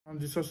हाँ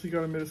जी, सत श्री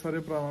अकाल मेरे सारे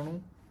भरावां नूं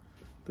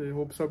ते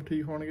होप सब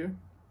ठीक होणगे।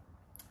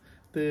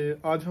 ते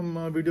आज हम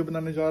वीडियो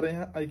बनाने जा रहे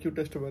हैं आईक्यू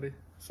टेस्ट बारे।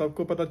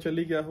 सबको पता चल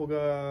ही गया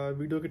होगा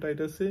वीडियो के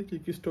टाइटल से कि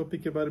किस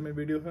टॉपिक के बारे में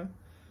वीडियो है।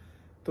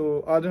 तो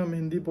आज हम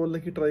हिंदी बोलने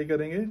की ट्राई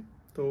करेंगे,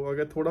 तो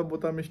अगर थोड़ा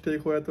बहुत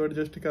मिस्टेक होया तो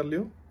एडजस्ट कर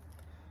लियो।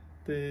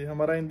 ते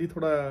हमारा हिंदी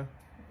थोड़ा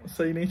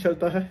सही नहीं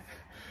चलता है।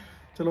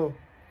 चलो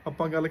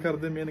आपां गल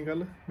करदे मेन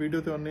गल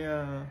वीडियो ते आने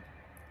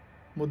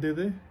मुद्दे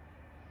ते।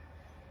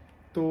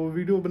 तो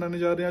वीडियो बनाने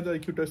जा रहे हैं आज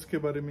आईक्यू टेस्ट के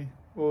बारे में।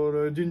 और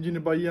जिन जिन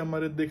भाई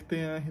हमारे देखते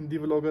हैं हिंदी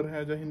व्लॉगर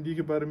हैं जो हिंदी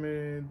के बारे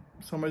में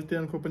समझते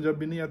हैं, उनको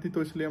पंजाबी नहीं आती,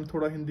 तो इसलिए हम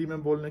थोड़ा हिंदी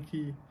में बोलने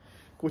की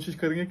कोशिश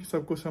करेंगे कि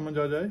सबको समझ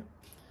आ जाए।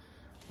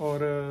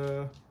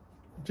 और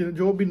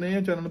जो भी नए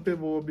हैं चैनल पे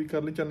वो भी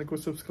कर लें, चैनल को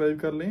सब्सक्राइब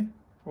कर लें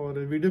और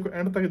वीडियो को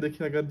एंड तक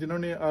देखें। अगर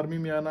जिन्होंने आर्मी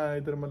में आना है,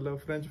 इधर मतलब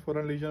फ्रेंच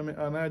फॉरेन लीजन में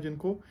आना है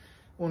जिनको,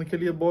 उनके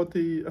लिए बहुत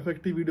ही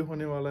इफेक्टिव वीडियो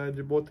होने वाला है,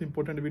 जो बहुत ही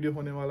इंपॉर्टेंट वीडियो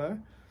होने वाला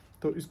है।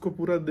 तो इसको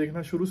पूरा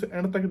देखना, शुरू से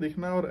एंड तक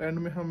देखना। और एंड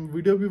में हम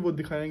वीडियो भी वो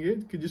दिखाएंगे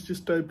कि जिस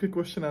जिस टाइप के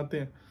क्वेश्चन आते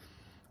हैं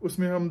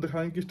उसमें हम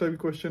दिखाएंगे किस टाइप के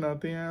क्वेश्चन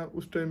आते हैं,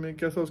 उस टाइम में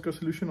कैसा उसका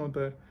सोल्यूशन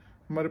होता है।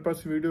 हमारे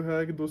पास वीडियो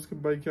है कि दोस्त के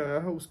भाई क्या आया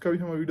है, उसका भी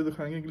हम वीडियो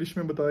दिखाएंगे, इंग्लिश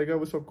में बताएगा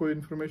वो सबको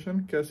इन्फॉर्मेशन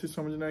कैसे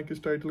समझना है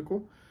किस टाइटल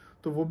को।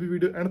 तो वो भी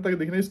वीडियो एंड तक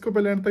देखना, इसको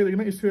पहले एंड तक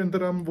देखना, इसके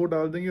अंदर हम वो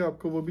डाल देंगे,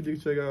 आपको वो भी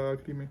दिख जाएगा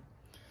आखिरी में।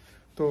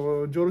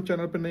 तो जो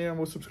चैनल पर नए हैं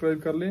वो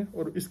सब्सक्राइब कर लें।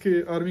 और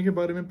इसके आर्मी के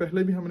बारे में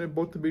पहले भी हमने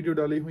बहुत वीडियो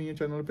डाली हुई है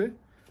चैनल पे,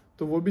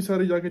 तो वो भी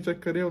सारे जाके चेक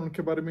करें और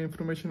उनके बारे में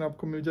इंफॉर्मेशन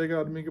आपको मिल जाएगा।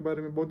 आर्मी के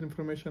बारे में बहुत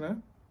इंफॉर्मेशन है।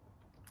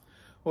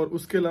 और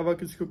उसके अलावा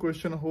किसी को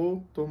क्वेश्चन हो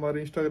तो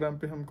हमारे इंस्टाग्राम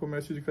पे हमको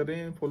मैसेज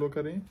करें, फॉलो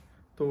करें,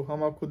 तो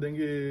हम आपको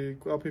देंगे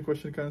आपके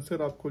क्वेश्चन का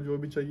आंसर। आपको जो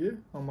भी चाहिए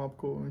हम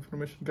आपको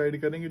इंफॉर्मेशन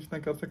गाइड करेंगे जितना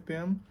कर सकते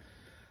हैं हम।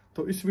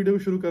 तो इस वीडियो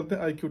को शुरू करते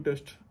हैं आईक्यू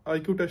टेस्ट।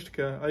 आईक्यू टेस्ट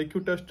क्या है?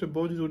 आईक्यू टेस्ट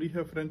बहुत ज़रूरी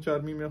है फ्रेंच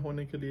आर्मी में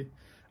होने के लिए।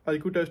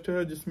 आईक्यू टेस्ट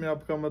है जिसमें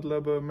आपका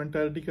मतलब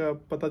मेंटालिटी का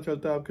पता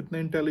चलता है, आप कितने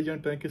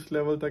इंटेलिजेंट हैं, किस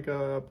लेवल तक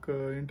है आपका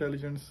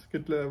इंटेलिजेंस,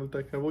 किस लेवल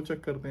तक है वो चेक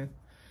करते हैं।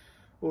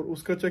 और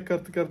उसका चेक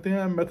करते करते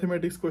हैं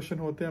मैथमेटिक्स क्वेश्चन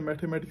होते हैं,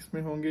 मैथमेटिक्स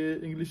में होंगे,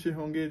 इंग्लिश में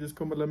होंगे,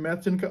 जिसको मतलब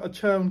मैथ जिनका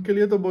अच्छा है उनके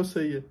लिए तो बहुत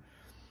सही है।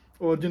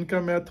 और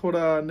जिनका मैथ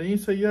थोड़ा नहीं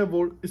सही है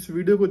वो इस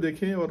वीडियो को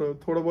देखें, और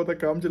थोड़ा बहुत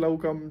काम चलाऊ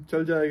काम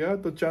चल जाएगा,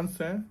 तो चांस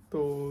हैं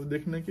तो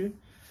देखने के।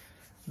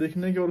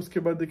 और उसके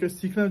बाद देखिए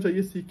सीखना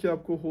चाहिए, सीख के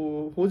आपको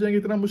हो जाएंगे।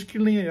 इतना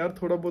मुश्किल नहीं है यार,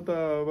 थोड़ा बहुत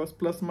बस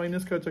प्लस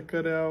माइनस का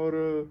चक्कर है और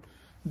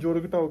जोड़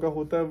घटाव का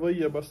होता है, वही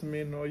है बस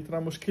मेन। और इतना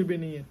मुश्किल भी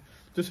नहीं है।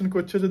 जैसे इनको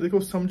अच्छे से देखो,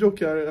 समझो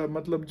क्या है,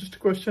 मतलब जस्ट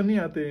क्वेश्चन नहीं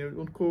आते हैं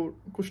उनको,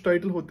 कुछ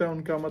टाइटल होता है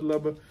उनका,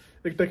 मतलब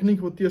एक टेक्निक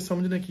होती है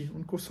समझने की,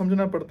 उनको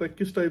समझना पड़ता है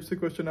किस टाइप से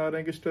क्वेश्चन आ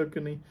रहे हैं किस टाइप के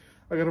नहीं।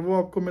 अगर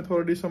वो आपको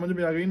मेथोडॉलॉजी समझ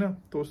में आ गई ना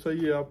तो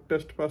सही है, आप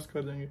टेस्ट पास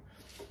कर जाएंगे।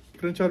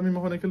 फ्रेंच आर्मी में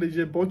होने के लिए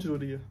ये बहुत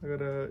ज़रूरी है।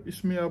 अगर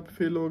इसमें आप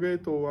फेल हो गए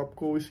तो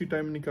आपको इसी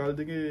टाइम निकाल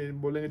देंगे,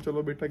 बोलेंगे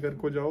चलो बेटा घर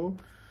को जाओ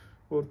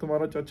और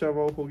तुम्हारा चाचा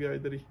वाव हो गया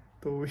इधर ही।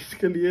 तो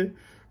इसके लिए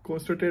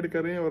कॉन्सेंट्रेट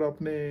करें और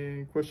अपने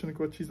क्वेश्चन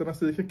को अच्छी तरह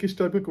से देखें किस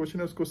टाइप के क्वेश्चन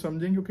है उसको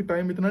समझें, क्योंकि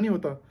टाइम इतना नहीं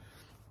होता।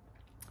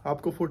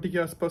 आपको 40 के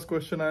आसपास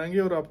क्वेश्चन आएंगे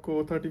और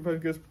आपको 35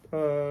 के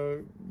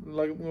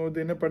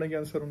देने पड़ेंगे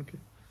आंसर उनके।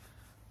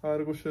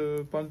 और कुछ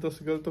 5-10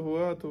 गलत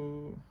हुआ तो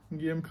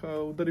गेम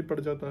उधर ही पड़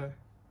जाता है।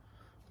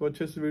 तो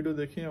अच्छे से वीडियो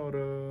देखें और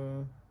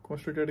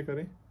कॉन्सेंट्रेट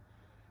करें।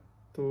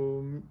 तो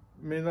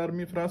मेन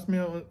आर्मी फ्रांस में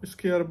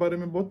इसके बारे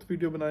में बहुत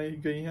वीडियो बनाई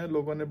गई हैं,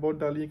 लोगों ने बहुत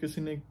डाली है,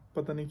 किसी ने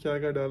पता नहीं क्या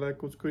क्या डाला है,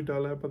 कुछ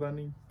डाला है पता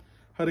नहीं,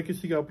 हर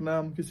किसी का अपना।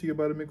 हम किसी के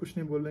बारे में कुछ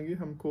नहीं बोलेंगे,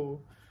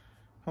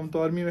 हम तो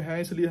आर्मी में हैं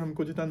इसलिए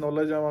हमको जितना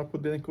नॉलेज है हम आपको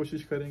देने की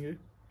कोशिश करेंगे।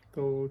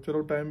 तो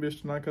चलो टाइम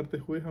वेस्ट ना करते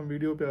हुए हम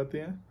वीडियो पे आते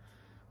हैं।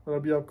 और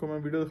अभी आपको मैं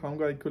वीडियो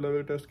दिखाऊंगा आईक्यू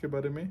लेवल टेस्ट के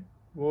बारे में।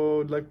 वो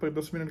लगभग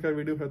 10 मिनट का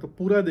वीडियो है, तो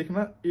पूरा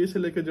देखना ए से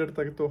लेकर जेड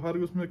तक। तो हर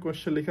उसमें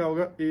क्वेश्चन लिखा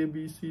होगा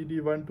ABCD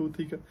 1 2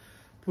 3 का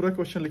पूरा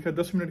क्वेश्चन लिखा है,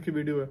 10 मिनट की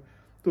वीडियो है।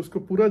 तो उसको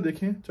पूरा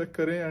देखें, चेक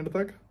करें एंड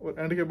तक। और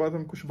एंड के बाद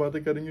हम कुछ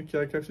बातें करेंगे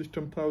क्या क्या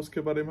सिस्टम था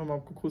उसके बारे में, हम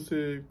आपको खुद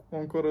से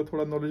और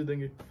थोड़ा नॉलेज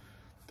देंगे।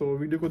 तो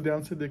वीडियो को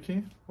ध्यान से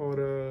देखें और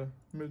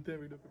मिलते हैं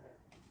वीडियो पे।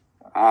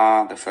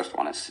 The first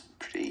one is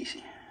pretty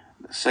easy.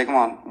 The second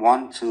one,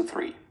 1 2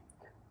 3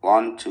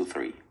 1 2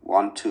 3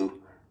 1 2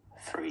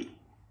 3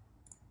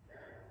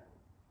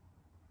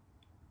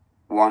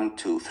 1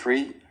 2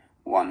 3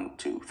 1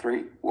 2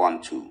 3 1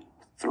 2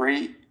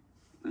 3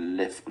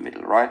 left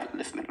middle right,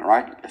 left middle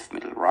right, left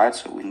middle right.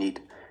 So we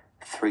need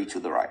 3 to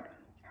the right.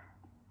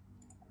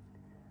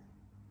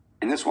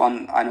 In this one,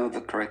 I know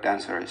the correct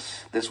answer is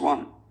this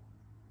one,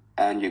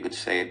 and you could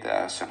say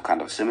there's some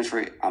kind of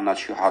symmetry. I'm not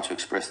sure how to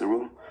express the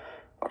rule,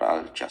 but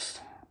I'll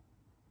just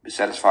be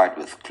satisfied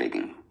with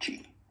clicking G.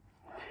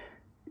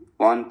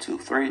 1 2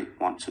 3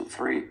 1 2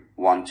 3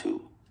 1 2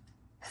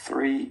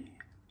 3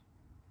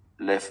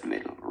 left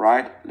middle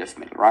right, left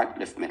middle right,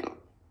 left middle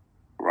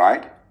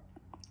right,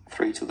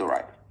 3 to the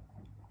right.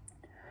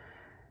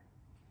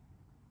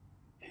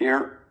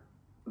 Here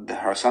the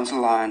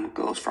horizontal line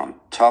goes from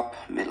top,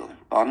 middle,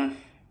 bottom,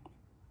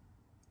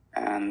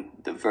 and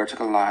the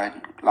vertical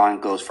line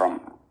goes from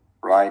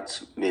right,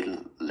 middle,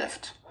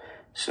 left.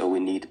 So we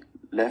need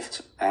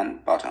left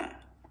and bottom.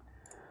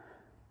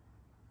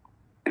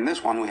 In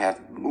this one we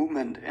have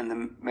movement in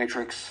the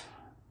matrix,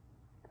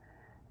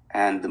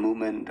 and the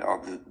movement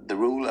of the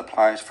rule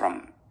applies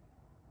from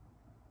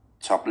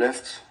top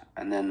left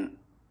and then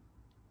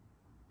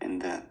in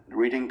the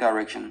reading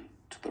direction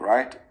to the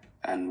right,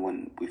 and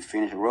when we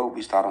finish a row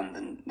we start on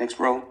the next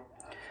row.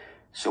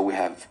 So we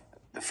have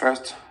the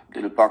first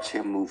little box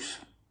here moves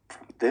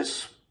from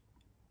this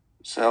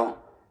cell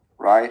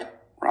right,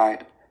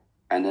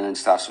 and then it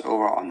starts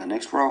over on the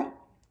next row,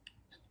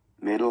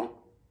 middle,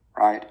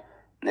 right,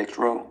 next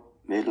row,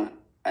 middle,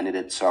 and it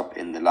ends up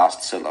in the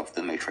last cell of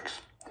the matrix.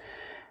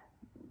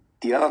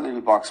 The other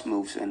little box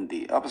moves in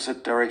the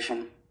opposite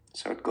direction,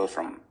 so it goes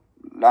from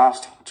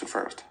last to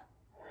first.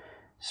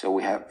 So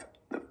we have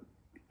the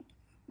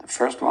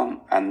first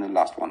one and the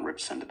last one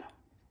represented.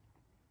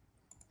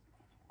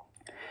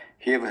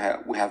 Here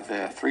we have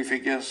the 3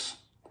 figures,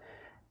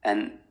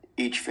 and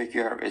each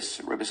figure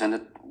is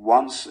represented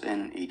once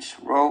in each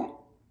row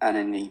and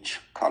in each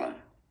column.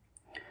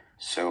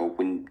 So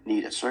we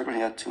need a circle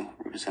here to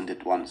represent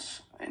it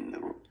once in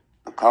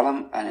the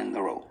column and in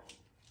the row.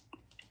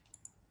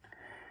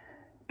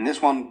 In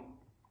this one,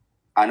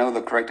 I know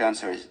the correct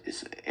answer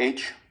is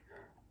H.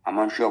 I'm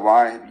unsure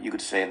why. You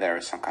could say there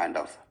is some kind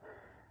of,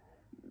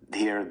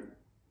 here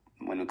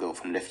when we go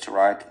from left to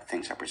right,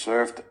 things are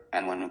preserved,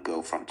 and when we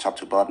go from top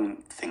to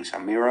bottom, things are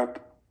mirrored.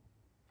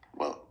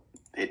 Well,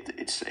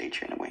 it's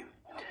H anyway.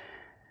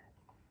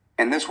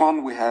 In this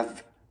one, we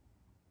have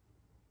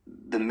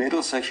the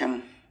middle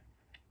section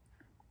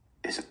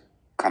is a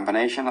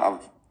combination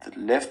of the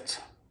left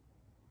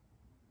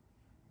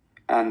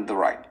and the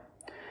right.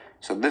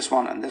 So this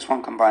one and this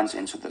one combines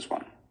into this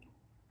one.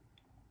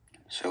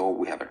 So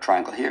we have a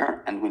triangle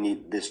here, and we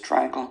need this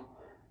triangle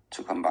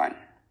to combine.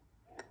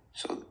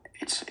 So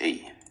it's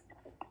A.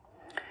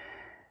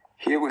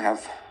 Here we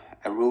have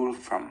a rule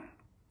from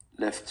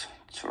left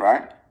to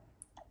right.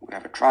 We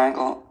have a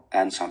triangle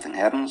and something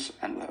happens,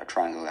 and we have a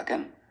triangle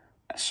again.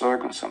 A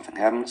circle, something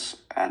happens,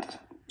 and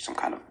some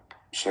kind of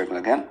circle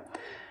again.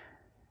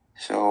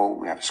 So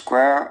we have a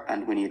square,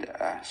 and we need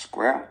a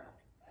square.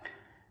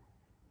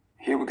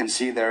 Here we can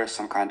see there is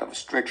some kind of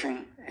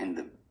stretching in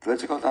the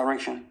vertical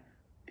direction.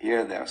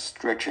 Here there's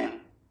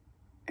stretching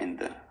in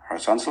the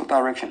horizontal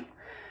direction.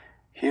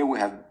 Here we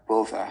have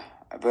both a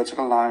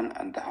vertical line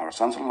and a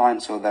horizontal line,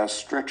 so there's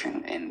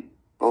stretching in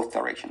both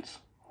directions.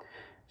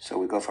 So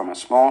we go from a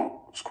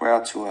small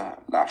square to a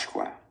large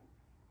square.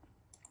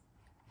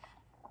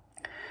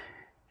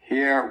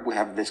 Here we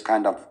have this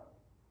kind of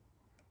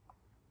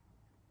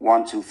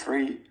 1, 2,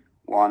 3,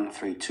 1,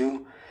 3,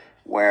 2,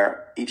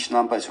 where each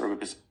number is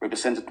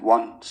represented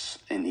once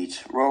in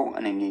each row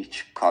and in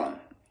each column.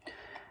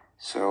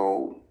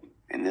 So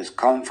in this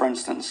column, for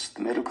instance,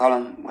 the middle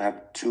column, we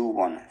have 2,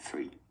 1,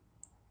 3.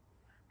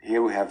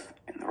 Here we have,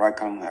 in the right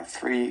column, we have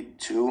 3,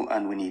 2,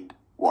 and we need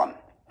 1.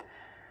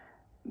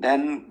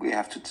 Then we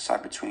have to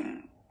decide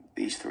between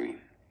these 3.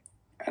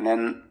 And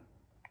then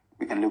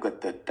we can look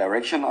at the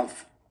direction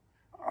of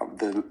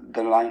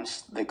the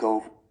lines. They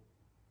go,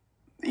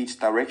 each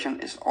direction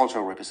is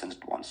also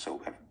represented once. So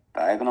we have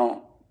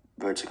diagonal,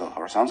 vertical,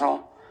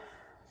 horizontal,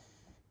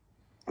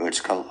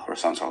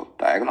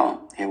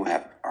 diagonal. Here we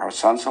have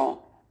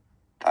horizontal,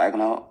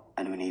 diagonal,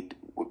 and we need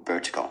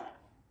vertical.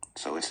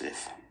 So it's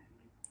if.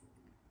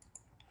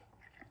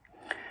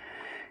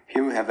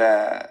 Here we have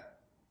a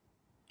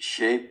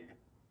shape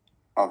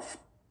of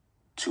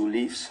 2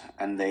 leaves,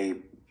 and they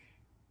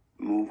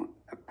move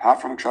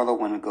apart from each other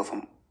when we go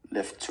from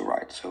left to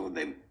right. So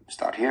they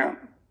start here,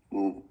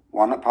 move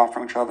 1 apart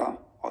from each other,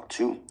 or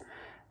 2,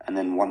 and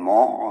then 1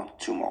 more or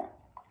 2 more.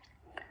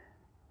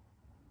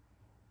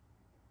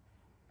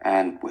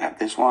 And we have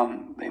this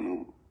one, they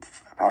move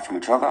apart from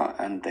each other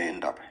and they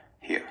end up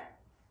here.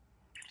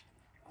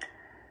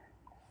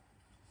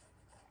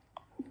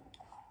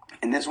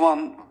 In this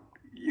one,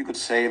 you could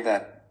say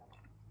that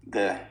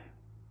the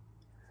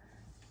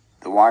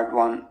white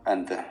one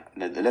and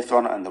the left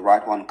one and the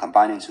right one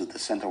combine into the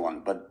center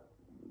one, but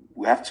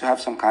we have to have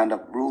some kind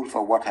of rule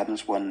for what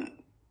happens when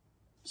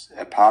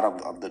a part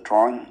of the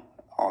drawing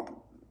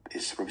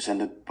is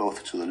represented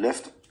both to the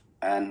left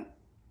and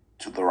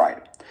to the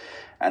right.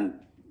 And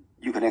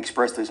you can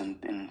express this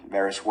in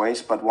various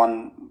ways, but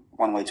one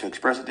way to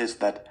express it is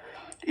that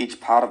each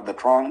part of the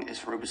drawing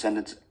is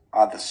represented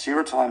either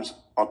 0 times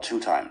or 2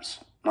 times.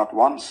 Not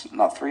once,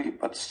 not 3,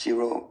 but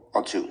 0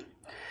 or 2.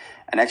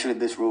 And actually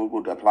this rule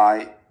would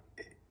apply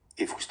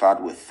if we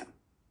start with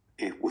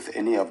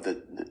any of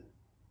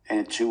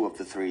any 2 of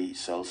the 3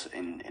 cells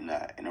in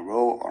a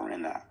row or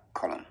in a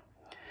column.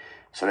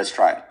 So let's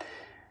try it.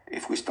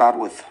 If we start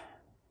with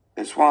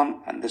this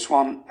one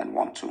and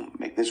want to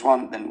make this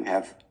one, then we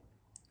have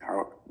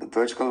the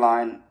vertical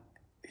line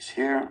is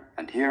here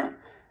and here,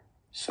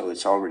 so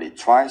it's already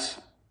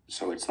twice,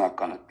 so it's not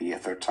going to be a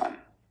 3rd time.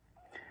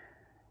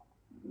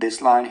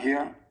 This line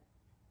here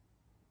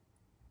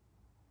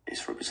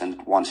is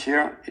represented once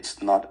here,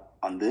 it's not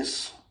on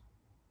this,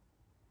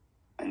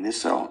 in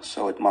this cell,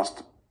 so it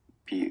must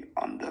be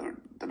on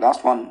the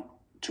last one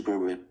to be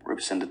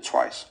represented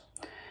twice.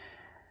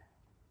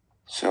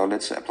 So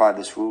let's apply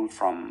this rule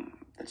from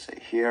let's say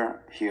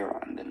here, here,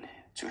 and then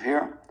to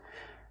here.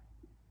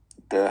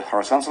 The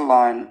horizontal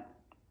line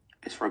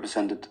is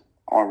represented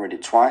already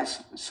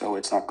twice, so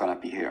it's not going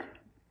to be here.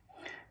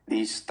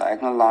 These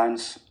diagonal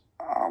lines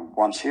are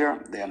once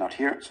here, they are not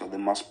here, so they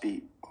must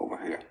be over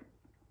here.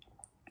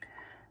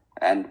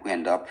 And we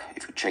end up,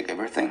 if we check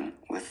everything,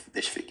 with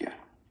this figure.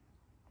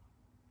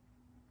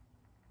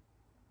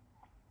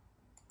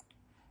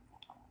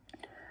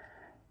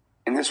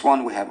 In this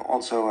one we have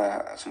also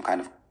some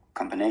kind of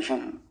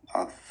combination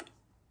of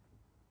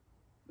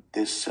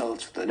this cell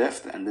to the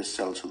left and this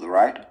cell to the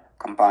right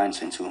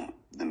combines into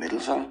the middle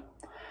cell.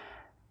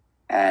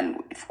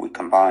 And if we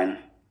combine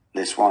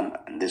this one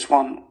and this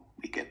one,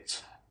 we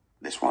get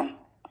this one.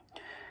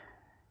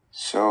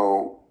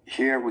 So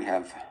here we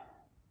have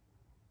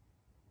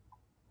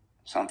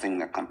something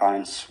that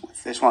combines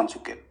with this one to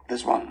get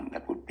this one.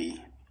 That would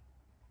be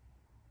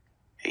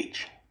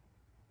H.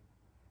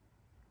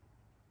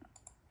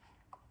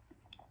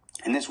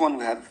 In this one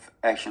we have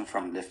action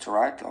from left to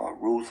right, or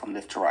rule from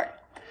left to right.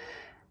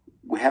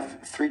 We have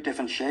three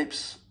different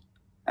shapes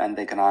and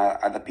they can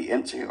either be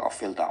empty or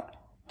filled out.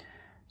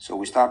 So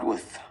we start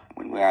with,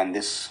 when we are in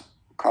this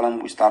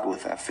column, we start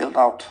with a filled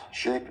out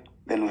shape,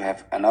 then we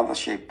have another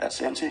shape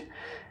that's empty,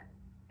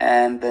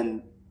 and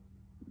then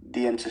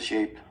the empty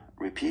shape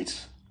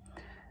repeats.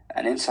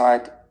 And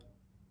inside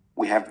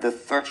we have the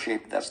third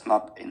shape that's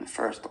not in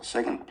first or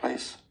second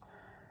place.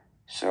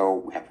 So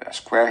we have a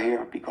square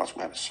here because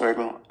we have a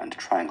circle and a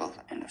triangle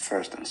in the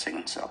first and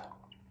second cell.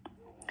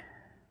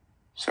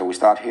 So we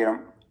start here.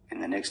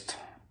 In the next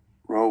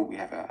row we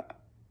have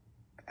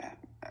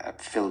a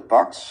filled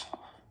box,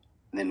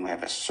 then we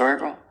have a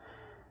circle,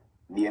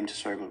 the empty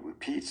circle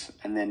repeats,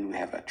 and then we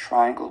have a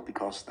triangle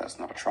because that's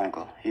not a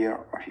triangle here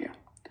or here.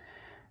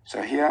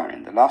 So here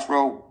in the last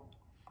row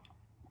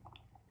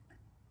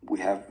we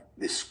have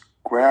this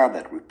square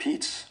that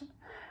repeats,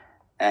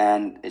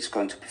 and it's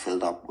going to be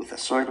filled up with a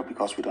circle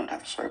because we don't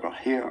have a circle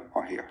here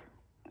or here.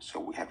 So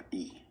we have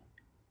E.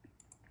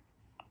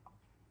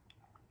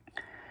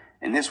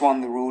 In this one,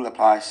 the rule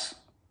applies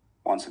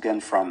once again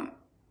from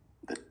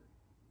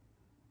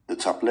the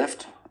top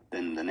left,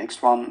 then the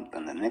next one,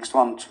 then the next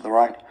one to the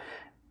right,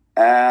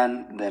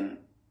 and then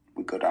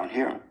we go down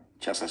here,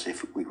 just as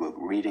if we were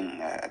reading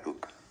a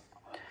book.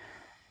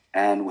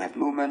 And we have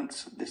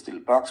movement. This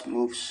little box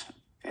moves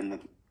in the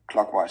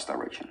clockwise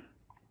direction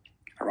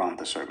around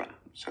the circle.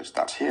 So it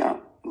starts here,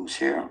 moves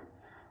here,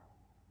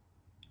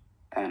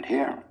 and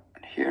here,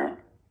 and here,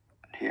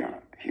 and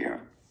here,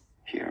 here,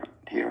 here,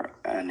 here,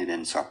 and it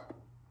ends up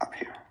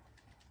here.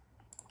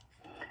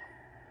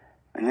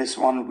 In this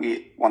one,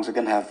 we once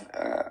again have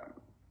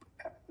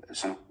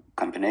some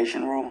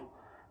combination rule.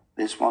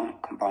 This one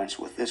combines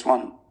with this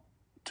one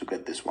to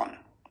get this one.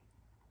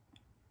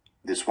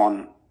 This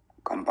one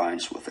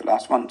combines with the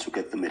last one to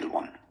get the middle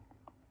one.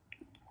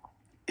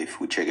 If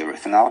we check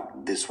everything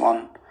out, this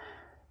one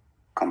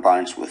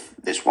combines with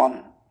this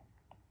one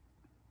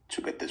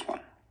to get this one.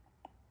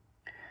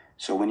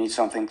 So we need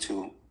something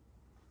to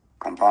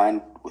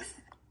combine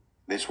with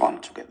this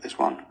one to get this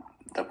one.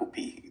 That would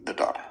be the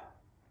dot.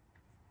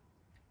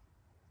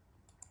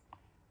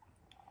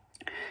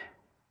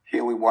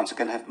 Here we once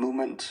again have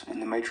movement in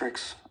the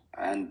matrix,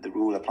 and the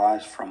rule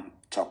applies from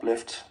top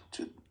left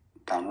to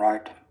down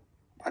right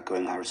by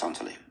going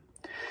horizontally.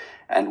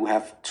 And we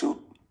have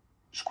two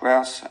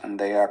squares and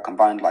they are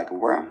combined like a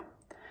worm,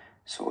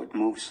 so it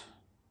moves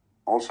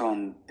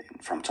also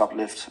from top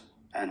left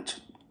and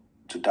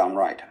to down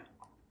right.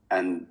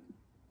 And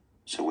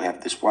so we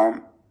have this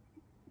worm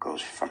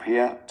goes from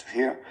here to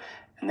here,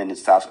 and then it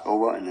starts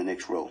over in the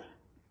next row.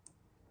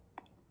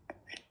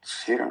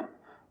 It's here,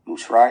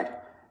 moves right,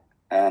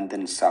 and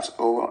then it starts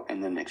over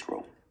in the next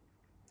row.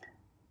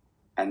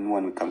 And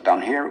when we come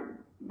down here,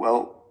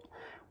 well,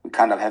 we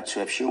kind of have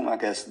to assume, I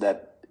guess,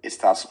 that it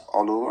starts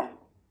all over.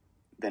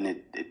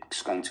 Then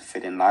it's going to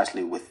fit in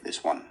nicely with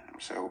this one.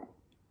 So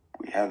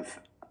we have.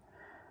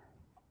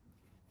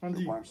 हाँ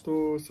जी,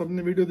 तो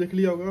सबने video देख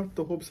लिया होगा,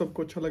 तो hope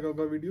सबको अच्छा लगा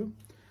होगा वीडियो।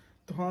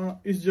 तो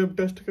हाँ, इस जब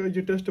टेस्ट का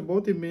ये टेस्ट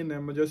बहुत ही मेन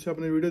है। जैसे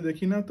आपने वीडियो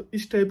देखी ना, तो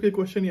इस टाइप के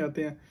क्वेश्चन ही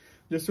आते हैं।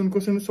 जैसे उनको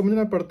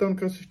समझना पड़ता है,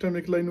 उनका सिस्टम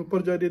एक लाइन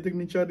ऊपर जा रही है, एक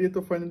नीचे आ रही है,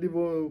 तो फाइनली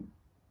वो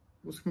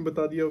उसमें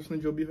बता दिया उसने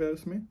जो भी है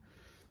उसमें।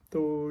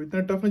 तो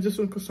इतना टफ नहीं,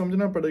 जैसे उनको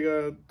समझना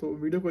पड़ेगा। तो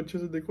वीडियो को अच्छे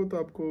से देखो तो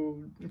आपको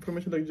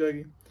इन्फॉर्मेशन लग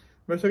जाएगी।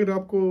 वैसे अगर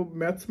आपको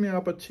मैथ्स में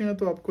आप अच्छे हैं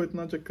तो आपको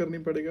इतना चक्कर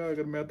नहीं पड़ेगा।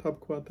 अगर मैथ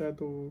आपको आता है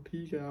तो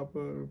ठीक है, आप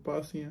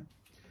पास ही हैं।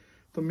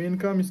 तो मेन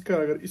काम इसका,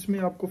 अगर इसमें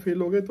आपको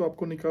फेल हो गए तो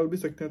आपको निकाल भी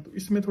सकते हैं। तो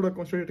इसमें थोड़ा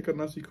कॉन्सेंट्रेट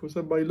करना सीखो।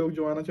 सब भाई लोग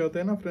जो आना चाहते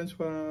हैं ना, फ्रेंच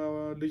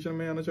रीजन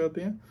में आना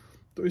चाहते हैं,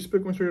 तो इस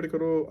पर कॉन्सेंट्रेट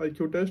करो।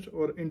 IQ टेस्ट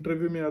और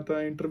इंटरव्यू में आता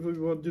है, इंटरव्यू भी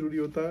बहुत ज़रूरी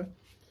होता है।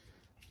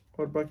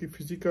 और बाकी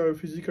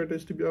फिजिका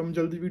टेस्ट भी हम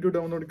जल्दी वीडियो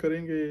डाउनलोड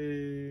करेंगे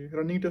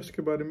रनिंग टेस्ट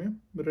के बारे में।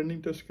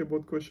 रनिंग टेस्ट के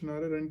बहुत क्वेश्चन आ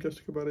रहे हैं, रनिंग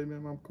टेस्ट के बारे में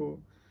हम आपको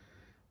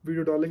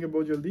वीडियो डालेंगे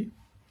बहुत जल्दी।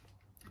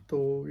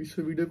 तो इस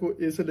वीडियो को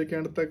ए से लेकर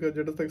एंड तक,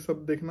 जेड तक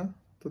सब देखना।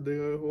 तो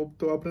होप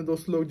तो अपने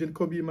दोस्त लोग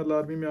जिनको भी मतलब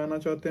आर्मी में आना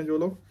चाहते हैं, जो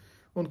लोग,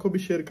 उनको भी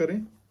शेयर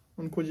करें,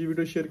 उनको जी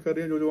वीडियो शेयर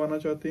करें, जो जो आना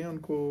चाहते हैं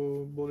उनको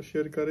बोल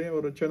शेयर करें,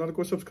 और चैनल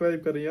को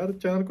सब्सक्राइब करें यार,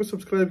 चैनल को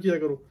सब्सक्राइब किया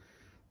करो।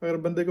 अगर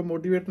बंदे को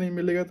मोटिवेट नहीं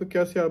मिलेगा तो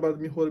कैसे आप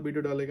आदमी और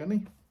वीडियो डालेगा, नहीं?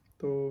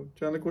 तो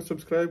चैनल को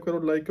सब्सक्राइब करो,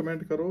 लाइक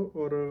कमेंट करो,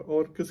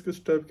 और किस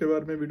किस टाइप के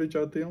बारे में वीडियो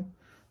चाहते हो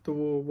तो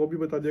वो भी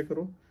बता दिया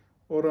करो।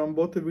 और हम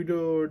बहुत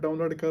वीडियो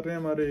डाउनलोड कर रहे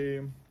हैं हमारे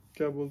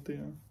क्या बोलते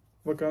हैं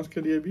वकांस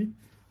के लिए भी।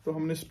 तो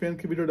हमने स्पेन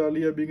की वीडियो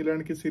डाली है, अभी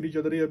इंग्लैंड की सीरीज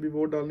चल रही है, अभी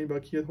वो डालनी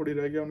बाकी है, थोड़ी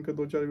रह गया उनका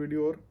 2-4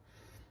 वीडियो और।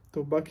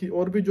 तो बाकी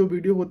और भी जो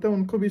वीडियो होता है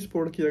उनको भी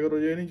सपोर्ट किया करो,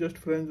 ये नहीं जस्ट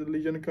फ्रेंड्स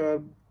रिलीजन का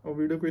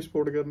वीडियो को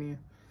सपोर्ट करनी है।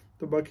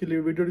 तो बाकी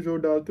वीडियो जो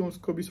डालते हैं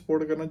उसको भी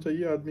सपोर्ट करना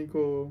चाहिए आदमी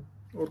को,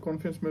 और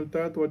कॉन्फिडेंस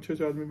मिलता है तो अच्छे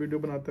से आदमी वीडियो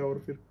बनाता है। और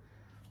फिर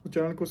तो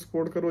चैनल को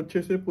सपोर्ट करो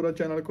अच्छे से, पूरा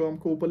चैनल को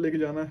हमको ऊपर लेके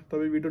जाना है,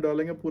 तभी वीडियो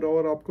डालेंगे पूरा।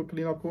 और आपको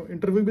क्लीन, आपको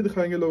इंटरव्यू भी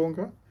दिखाएंगे लोगों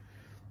का,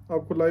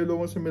 आपको लाइव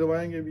लोगों से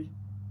मिलवाएंगे भी,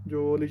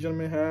 जो रीजन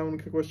में हैं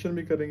उनके क्वेश्चन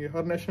भी करेंगे।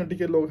 हर नेशनलिटी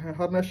के लोग हैं,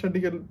 हर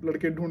नेशनलिटी के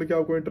लड़के ढूंढ के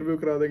आपको इंटरव्यू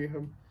करा देंगे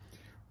हम।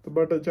 तो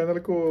बट चैनल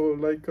को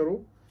लाइक करो,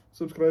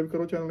 सब्सक्राइब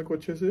करो चैनल को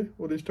अच्छे से,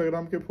 और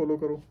इंस्टाग्राम के फॉलो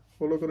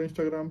करो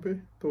इंस्टाग्राम पे,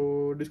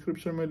 तो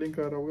डिस्क्रिप्शन में लिंक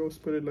आ रहा होगा, उस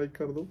पर लाइक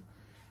कर दो।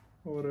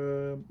 और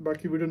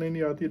बाकी वीडियो नई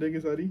नई आती रहेगी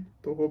सारी।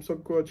 तो होप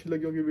सबको अच्छी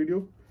लगी होगी वीडियो,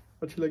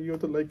 अच्छी लगी हो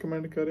तो लाइक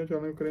कमेंट करें,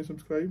 चैनल को करें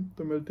सब्सक्राइब।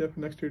 तो मिलते हैं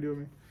फिर नेक्स्ट वीडियो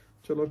में।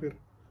 चलो फिर,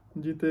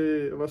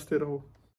 जीते वसते रहो।